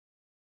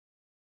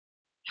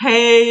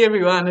Hey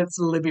everyone, it's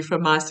Libby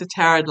from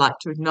maighstirtarot. I'd like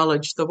to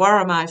acknowledge the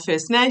Worimi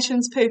First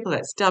Nations people,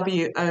 that's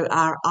Worimi,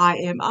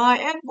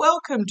 and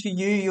welcome to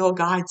you, your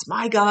guides,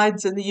 my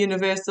guides, and the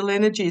universal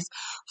energies.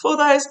 For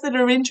those that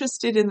are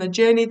interested in the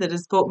journey that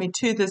has brought me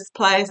to this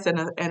place and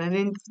an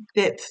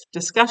in-depth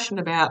discussion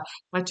about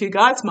my two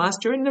guides,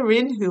 Master and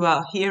Narin, who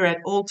are here at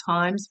all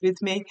times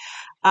with me,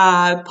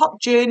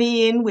 pop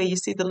Journey in where you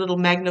see the little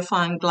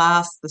magnifying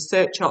glass, the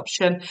search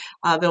option.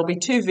 There'll be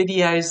two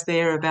videos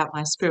there about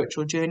my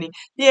spiritual journey.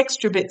 The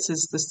extra bits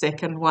is the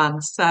second one.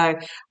 So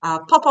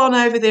pop on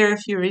over there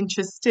if you're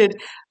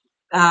interested.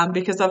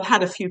 Because I've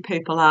had a few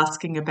people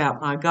asking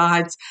about my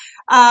guides.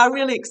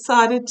 Really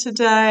excited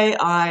today.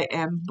 I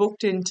am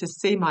booked in to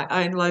see my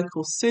own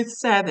local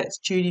soothsayer. That's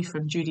Judy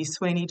from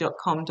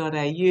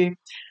judysweeney.com.au.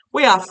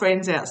 We are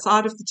friends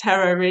outside of the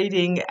tarot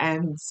reading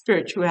and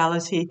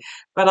spirituality,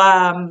 but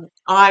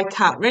I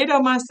can't read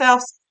on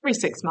myself. Every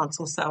 6 months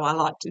or so, I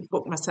like to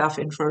book myself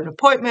in for an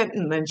appointment,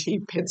 and then she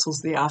pencils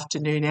the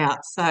afternoon out.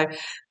 So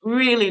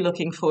really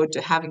looking forward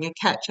to having a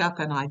catch up,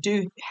 and I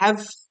do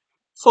have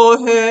for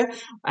her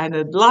an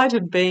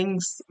Enlightened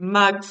Beings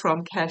mug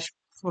from Cash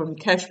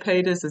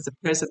Peters as a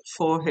present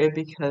for her,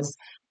 because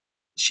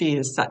she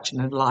is such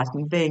an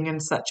enlightened being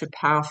and such a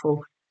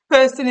powerful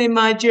person in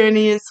my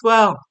journey as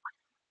well.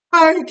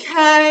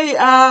 Okay,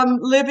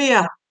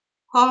 Libya.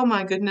 Oh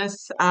my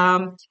goodness.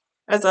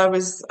 As I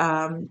was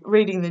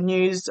reading the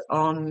news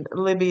on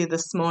Libya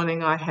this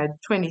morning, I had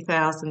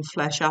 20,000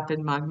 flash up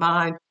in my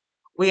mind.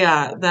 We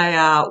are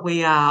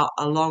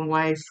a long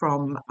way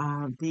from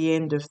the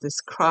end of this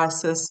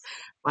crisis.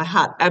 My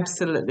heart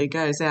absolutely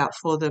goes out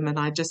for them, and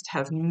I just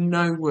have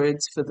no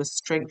words for the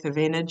strength of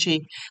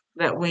energy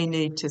that we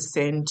need to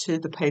send to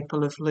the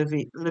people of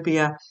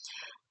Libya.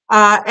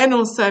 And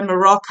also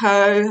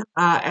Morocco,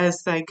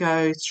 as they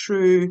go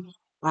through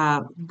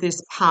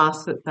this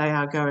path that they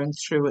are going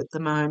through at the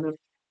moment.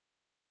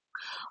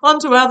 On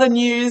to other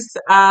news.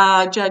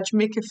 Judge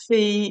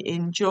McAfee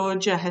in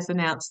Georgia has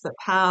announced that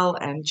Powell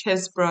and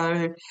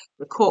Chesbro,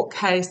 the court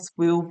case,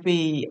 will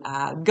be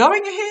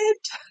going ahead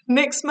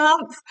next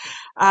month,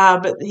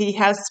 but he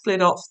has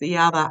split off the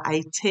other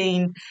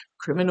 18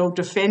 criminal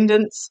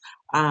defendants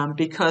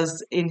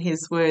because, in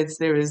his words,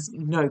 there is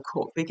no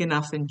court big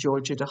enough in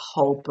Georgia to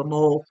hold them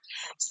all.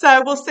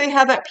 So we'll see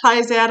how that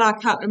plays out. I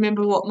can't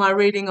remember what my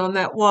reading on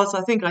that was.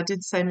 I think I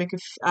did say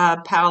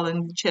Powell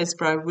and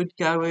Chesbro would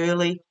go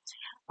early.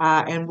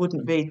 And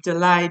wouldn't be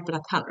delayed, but I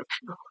can't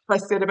remember what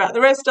I said about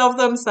the rest of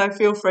them, so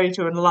feel free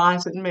to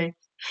enlighten me.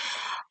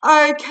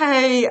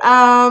 Okay,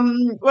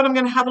 what I'm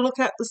going to have a look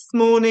at this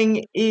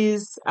morning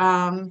is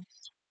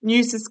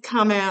news has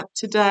come out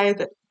today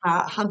that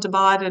Hunter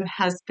Biden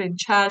has been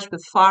charged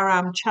with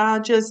firearm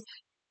charges.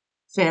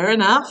 Fair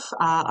enough.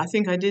 I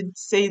think I did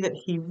see that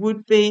he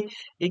would be.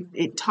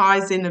 It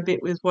ties in a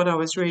bit with what I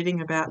was reading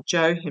about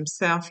Joe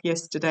himself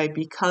yesterday,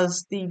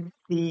 because the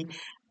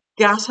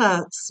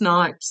gutter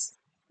snipes,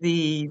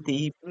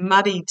 the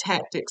muddy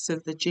tactics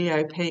of the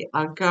GOP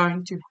are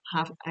going to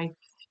have a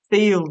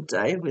field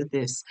day with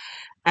this.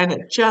 And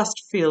it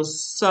just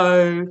feels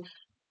so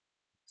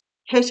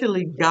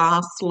pettily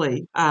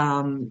ghastly.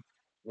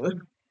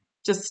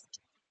 Just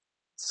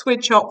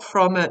switch off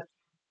from it.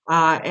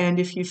 And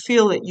if you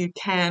feel that you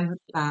can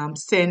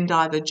send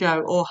either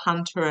Joe or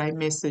Hunter a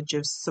message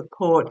of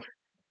support,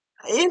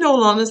 in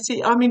all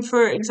honesty, I mean,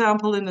 for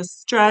example, in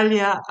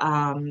Australia,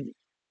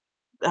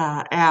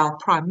 our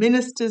Prime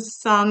Minister's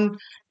son,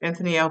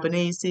 Anthony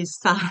Albanese's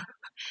son,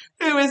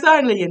 who is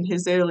only in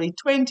his early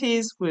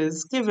 20s,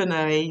 was given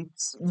a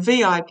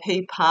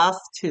VIP pass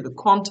to the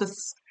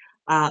Qantas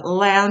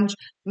lounge,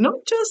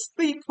 not just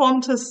the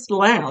Qantas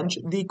lounge,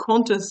 the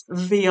Qantas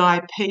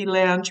VIP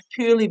lounge,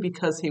 purely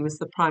because he was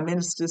the Prime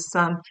Minister's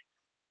son.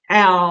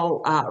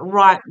 Our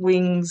right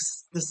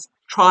wings just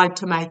tried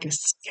to make a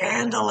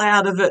scandal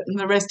out of it, and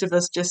the rest of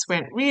us just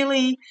went,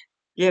 really?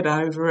 Get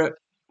over it.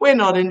 We're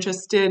not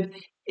interested.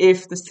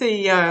 If the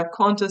CEO of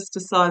Qantas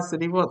decides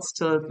that he wants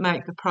to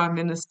give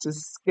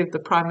the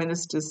Prime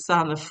Minister's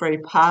son a free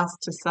pass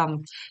to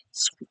some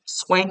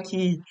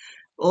swanky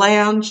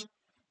lounge,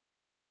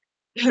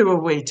 who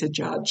are we to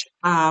judge?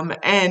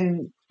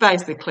 And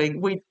basically,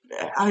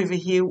 over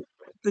here,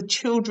 the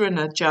children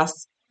are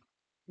just,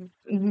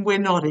 we're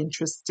not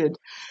interested.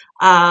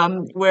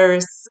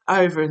 Whereas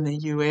over in the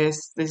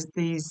US, there's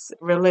these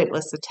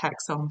relentless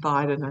attacks on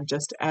Biden are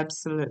just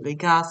absolutely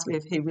ghastly.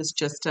 If he was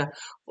just an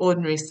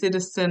ordinary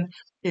citizen,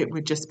 it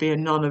would just be a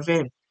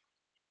non-event.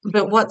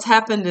 But what's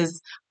happened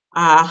is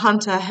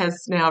Hunter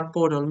has now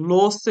brought a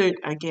lawsuit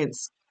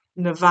against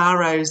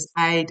Navarro's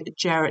aide,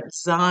 Jarrett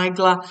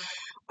Ziegler,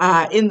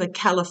 in the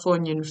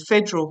Californian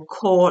federal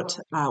court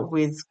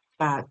with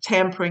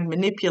tampering,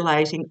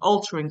 manipulating,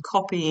 altering,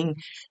 copying,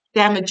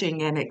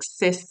 damaging and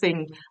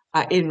accessing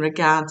in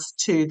regards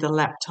to the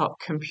laptop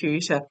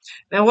computer.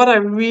 Now, what I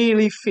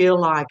really feel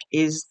like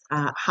is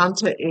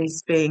Hunter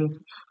is being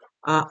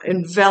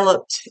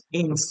enveloped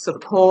in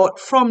support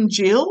from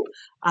Jill.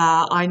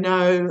 I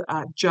know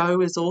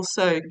Joe is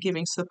also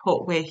giving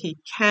support where he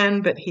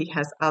can, but he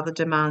has other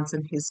demands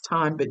in his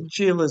time. But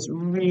Jill is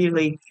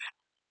really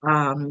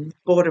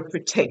brought a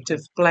protective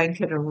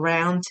blanket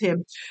around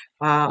him.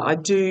 I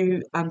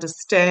do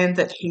understand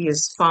that he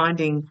is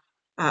finding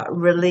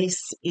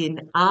release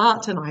in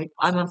art,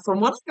 and from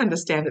what I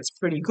understand, it's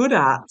pretty good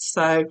art.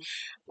 So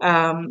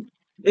um,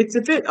 it's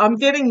a bit. I'm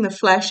getting the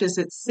flashes.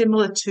 It's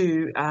similar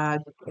to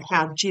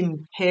how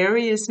Jim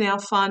Perry is now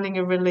finding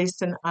a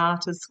release in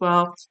art as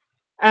well.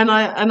 And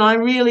I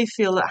really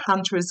feel that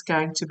Hunter is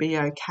going to be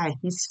okay.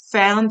 He's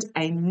found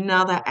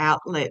another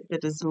outlet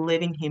that is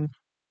letting him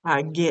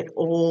get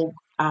all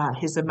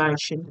his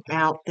emotion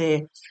out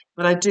there.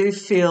 But I do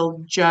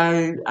feel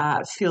Joe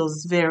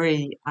feels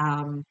very,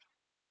 how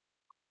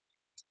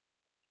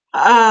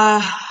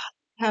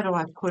do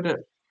I put it?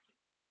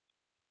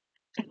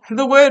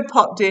 The word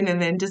popped in and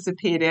then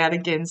disappeared out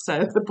again.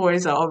 So the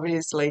boys are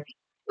obviously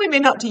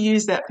learning not to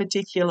use that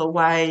particular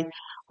way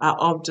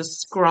of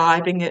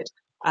describing it.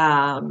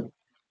 Um,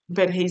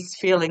 but he's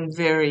feeling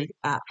very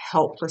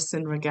helpless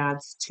in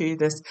regards to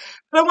this.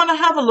 But I want to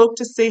have a look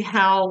to see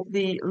how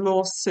the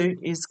lawsuit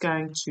is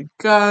going to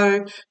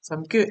go. So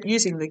I'm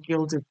using the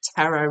Gilded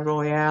Tarot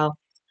Royale.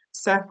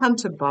 So the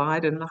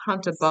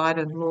Hunter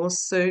Biden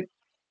lawsuit.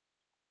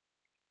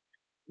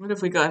 What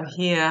have we got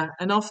here?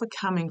 An offer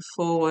coming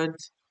forward.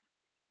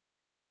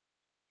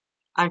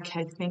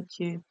 Okay, thank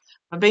you.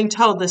 I'm being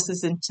told this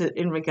is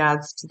in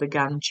regards to the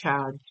gun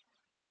charge.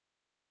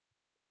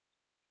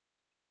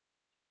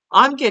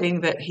 I'm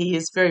getting that he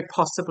is very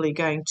possibly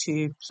going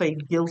to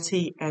plead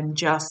guilty and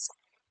just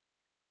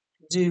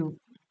do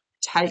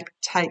take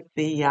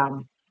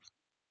the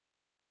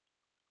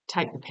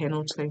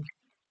penalty.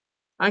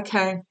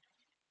 Okay,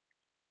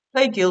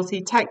 plead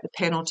guilty, take the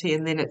penalty,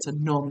 and then it's a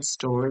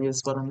non-story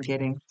is what I'm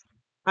getting.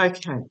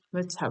 Okay,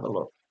 let's have a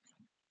look.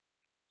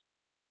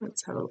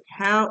 Let's have a look.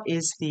 How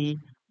is the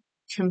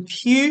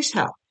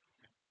computer,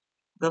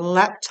 the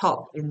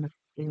laptop in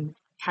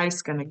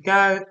case going to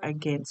go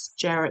against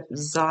Jarrett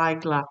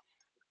Ziegler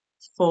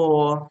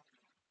for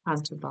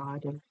Hunter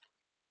Biden?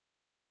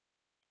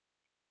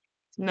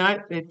 No,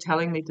 they're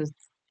telling me to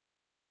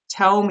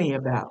tell me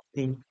about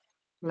the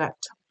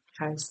laptop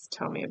case.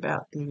 Tell me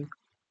about the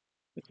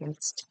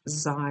against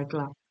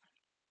Ziegler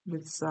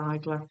with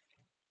Ziegler.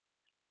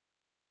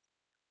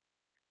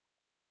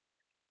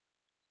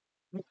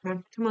 Okay,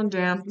 come on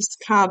down. This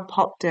card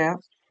popped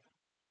out.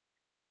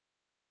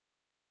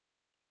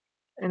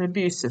 An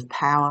abuse of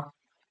power.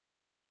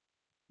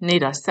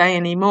 Need I say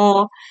any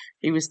more?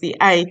 He was the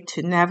aide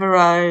to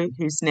Navarro,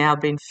 who's now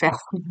been found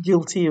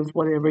guilty of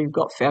whatever he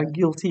got found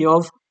guilty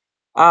of.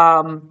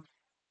 But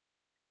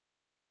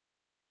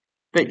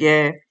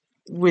yeah,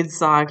 with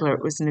Ziegler,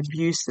 it was an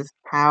abuse of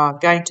power,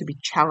 going to be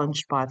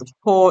challenged by the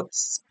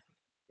courts.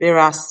 There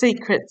are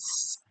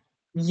secrets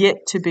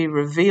yet to be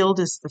revealed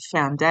as the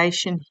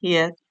foundation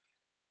here.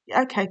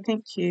 Okay,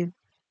 thank you.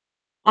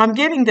 I'm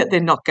getting that they're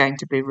not going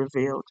to be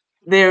revealed.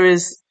 There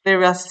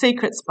are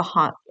secrets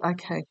behind.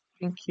 Okay,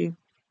 thank you.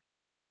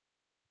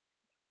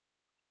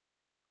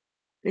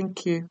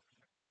 Thank you.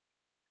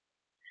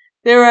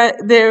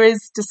 There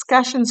is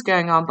discussions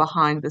going on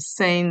behind the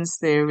scenes.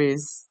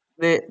 There's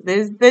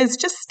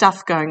just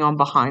stuff going on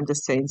behind the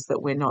scenes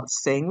that we're not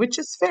seeing, which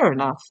is fair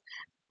enough.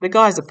 The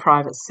guy's a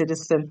private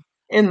citizen.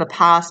 In the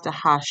past, a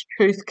harsh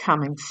truth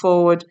coming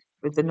forward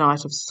with the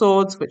Knight of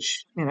Swords,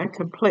 which,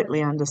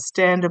 completely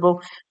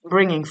understandable,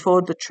 bringing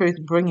forward the truth,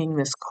 bringing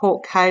this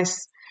court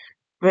case.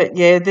 But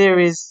yeah, there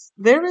is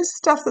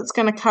stuff that's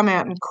going to come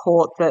out in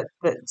court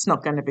that's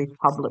not going to be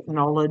public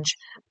knowledge.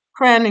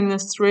 Crowning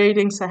this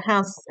reading, so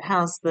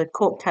how's the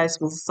court case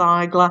with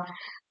Ziegler?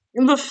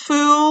 The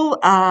Fool,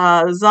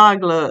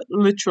 Ziegler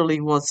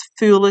literally was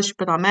foolish,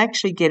 but I'm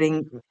actually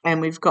getting,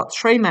 and we've got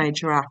 3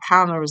 major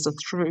arcana as a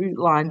through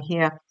line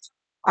here.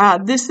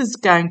 This is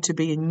going to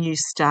be a new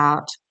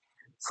start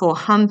for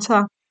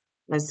Hunter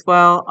as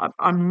well.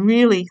 I'm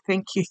really,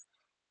 thank you.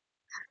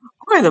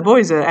 Boy, the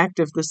boys are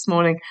active this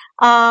morning.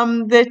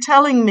 They're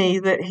telling me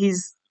that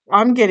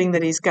I'm getting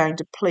that he's going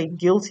to plead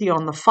guilty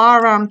on the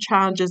firearm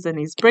charges, and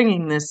he's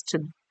bringing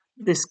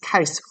this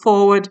case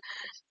forward,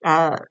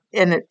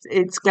 and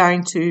it's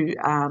going to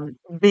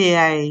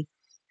be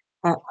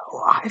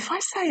if I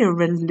say a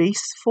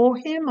release for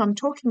him, I'm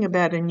talking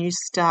about a new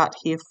start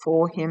here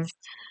for him.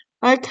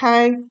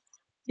 Okay.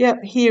 Yep,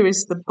 here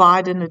is the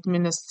Biden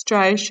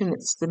administration.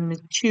 It's the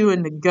mature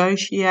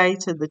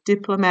negotiator, the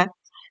diplomat.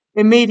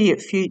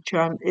 Immediate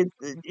future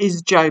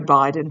is Joe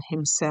Biden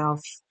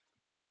himself.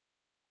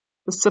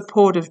 The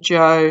support of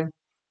Joe.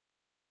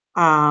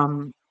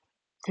 Thank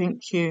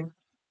you.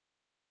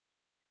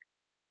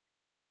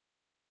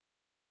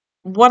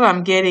 What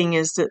I'm getting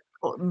is that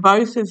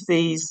both of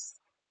these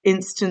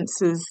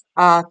instances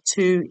are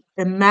to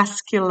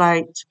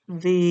emasculate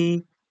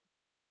the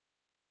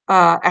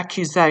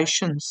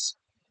accusations,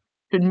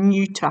 to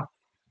neuter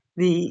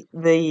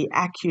the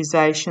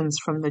accusations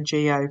from the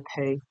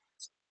GOP.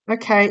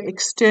 Okay,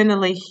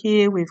 externally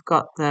here we've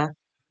got the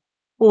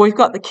Well, we've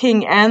got the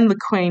King and the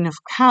Queen of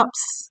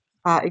Cups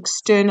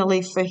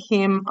externally for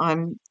him.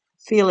 I'm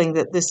feeling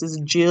that this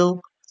is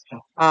Jill.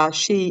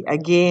 She,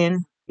 again,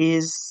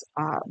 is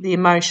the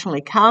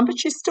emotionally calm, but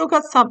she's still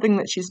got something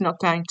that she's not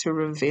going to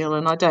reveal,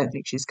 and I don't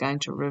think she's going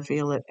to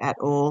reveal it at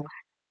all.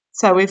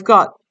 So we've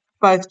got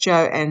both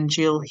Joe and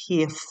Jill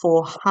here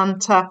for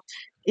Hunter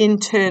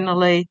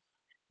internally,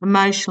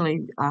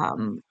 emotionally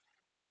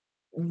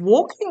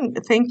walking.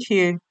 Thank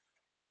you.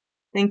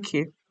 Thank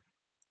you.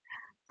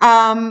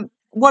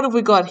 What have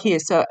we got here?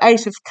 So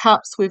 8 of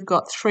Cups, we've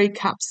got 3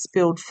 cups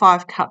spilled,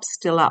 5 cups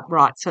still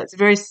upright. So it's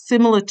very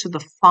similar to the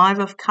 5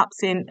 of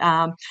Cups in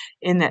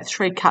that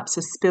 3 cups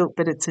are spilled,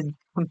 but it's a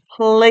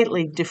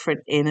completely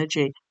different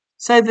energy.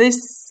 So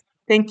this,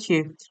 thank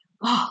you.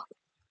 Oh,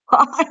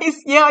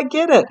 guys, yeah, I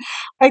get it.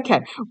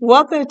 Okay,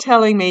 what they're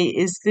telling me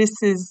is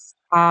this is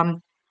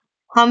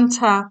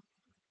Hunter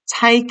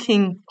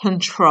taking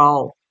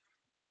control,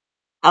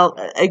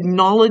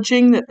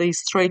 acknowledging that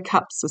these 3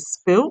 cups are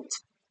spilt,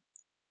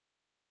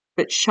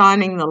 but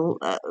shining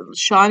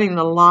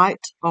the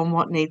light on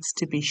what needs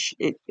to be.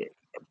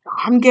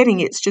 I'm getting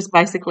it's just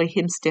basically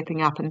him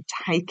stepping up and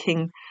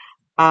taking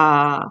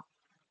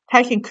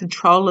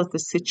control of the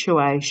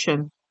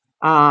situation,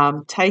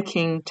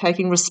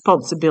 taking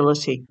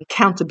responsibility,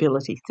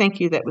 accountability. Thank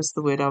you. That was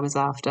the word I was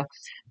after.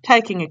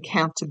 Taking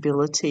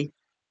accountability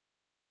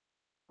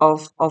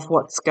of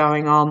what's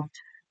going on.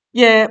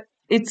 Yeah,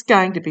 it's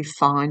going to be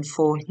fine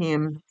for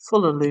him.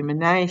 Full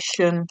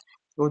illumination,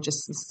 or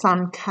just the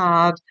Sun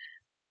card.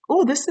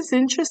 Oh, this is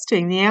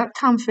interesting. The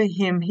outcome for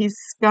him, he's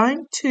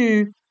going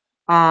to,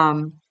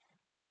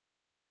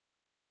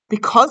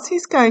 because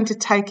he's going to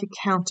take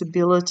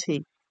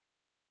accountability,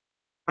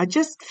 I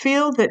just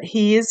feel that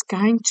he is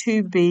going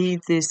to be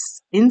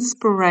this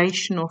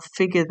inspirational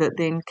figure that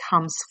then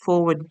comes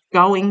forward,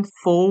 going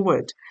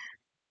forward.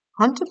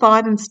 Hunter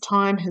Biden's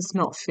time has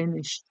not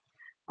finished.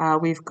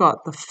 We've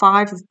got the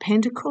 5 of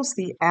Pentacles,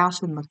 the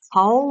out in the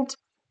cold.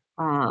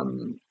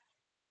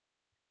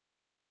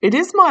 It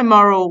is my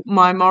moral,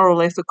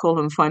 ethical,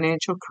 and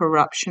financial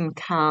corruption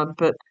card,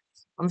 but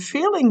I'm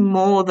feeling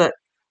more that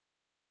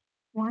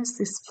why is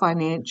this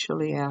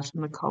financially out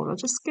in the cold? I'll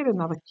just get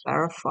another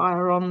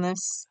clarifier on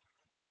this.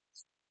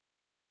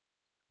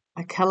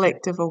 A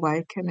collective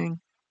awakening.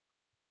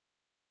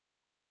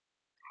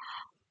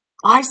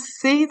 I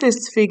see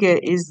this figure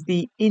is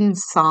the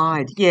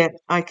inside. Yeah,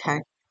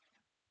 okay.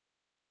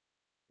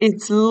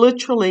 It's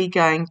literally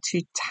going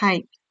to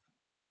take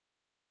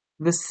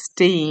the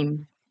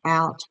steam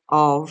out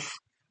of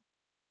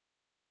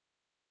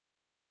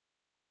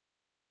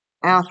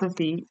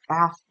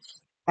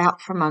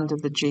from under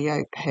the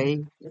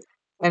GOP,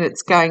 and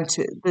it's going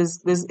to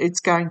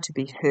it's going to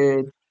be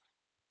heard.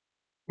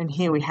 And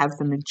here we have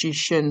the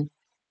Magician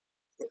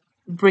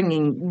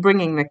bringing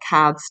the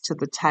cards to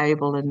the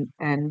table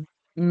and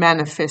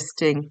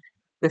manifesting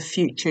the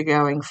future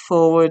going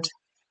forward,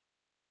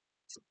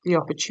 the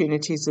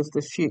opportunities of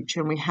the future.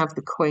 And we have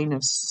the Queen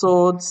of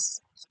Swords,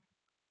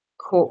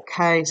 court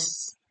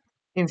case,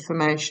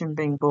 information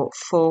being brought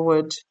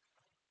forward,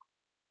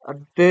 a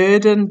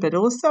burden, but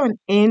also an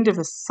end of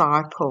a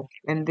cycle.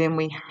 And then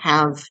we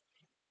have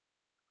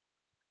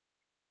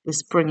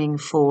this bringing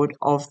forward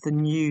of the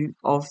new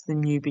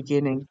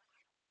beginning.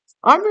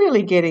 I'm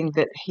really getting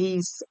that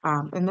he's,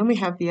 and then we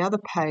have the other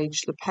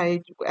page,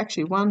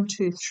 actually 1,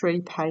 2,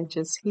 3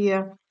 pages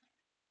here,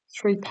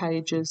 3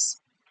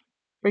 pages,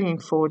 bringing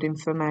forward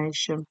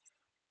information.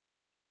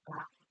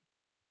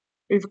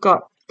 We've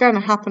got going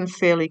to happen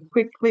fairly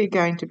quickly,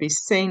 going to be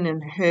seen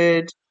and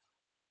heard,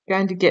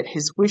 going to get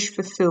his wish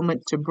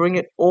fulfillment to bring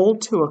it all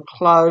to a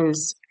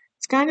close.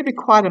 It's going to be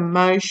quite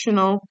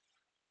emotional.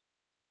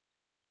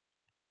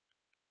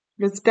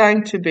 There's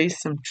going to be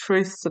some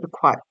truths that are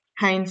quite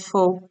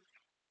painful,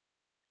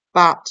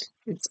 but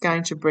it's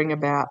going to bring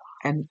about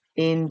an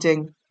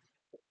ending.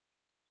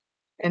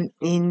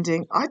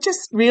 I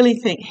just really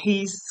think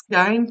he's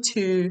going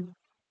to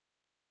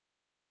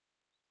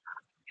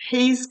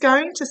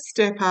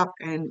step up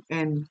and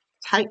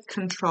take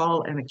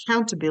control and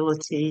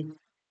accountability,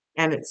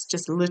 and it's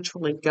just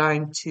literally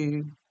going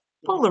to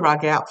pull the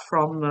rug out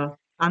from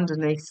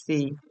underneath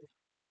the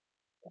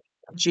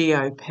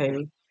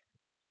GOP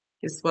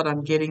is what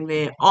I'm getting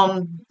there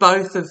on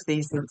both of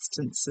these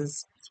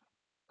instances.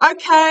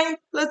 Okay,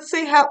 let's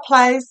see how it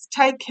plays.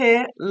 Take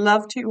care.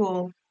 Love to you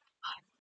all.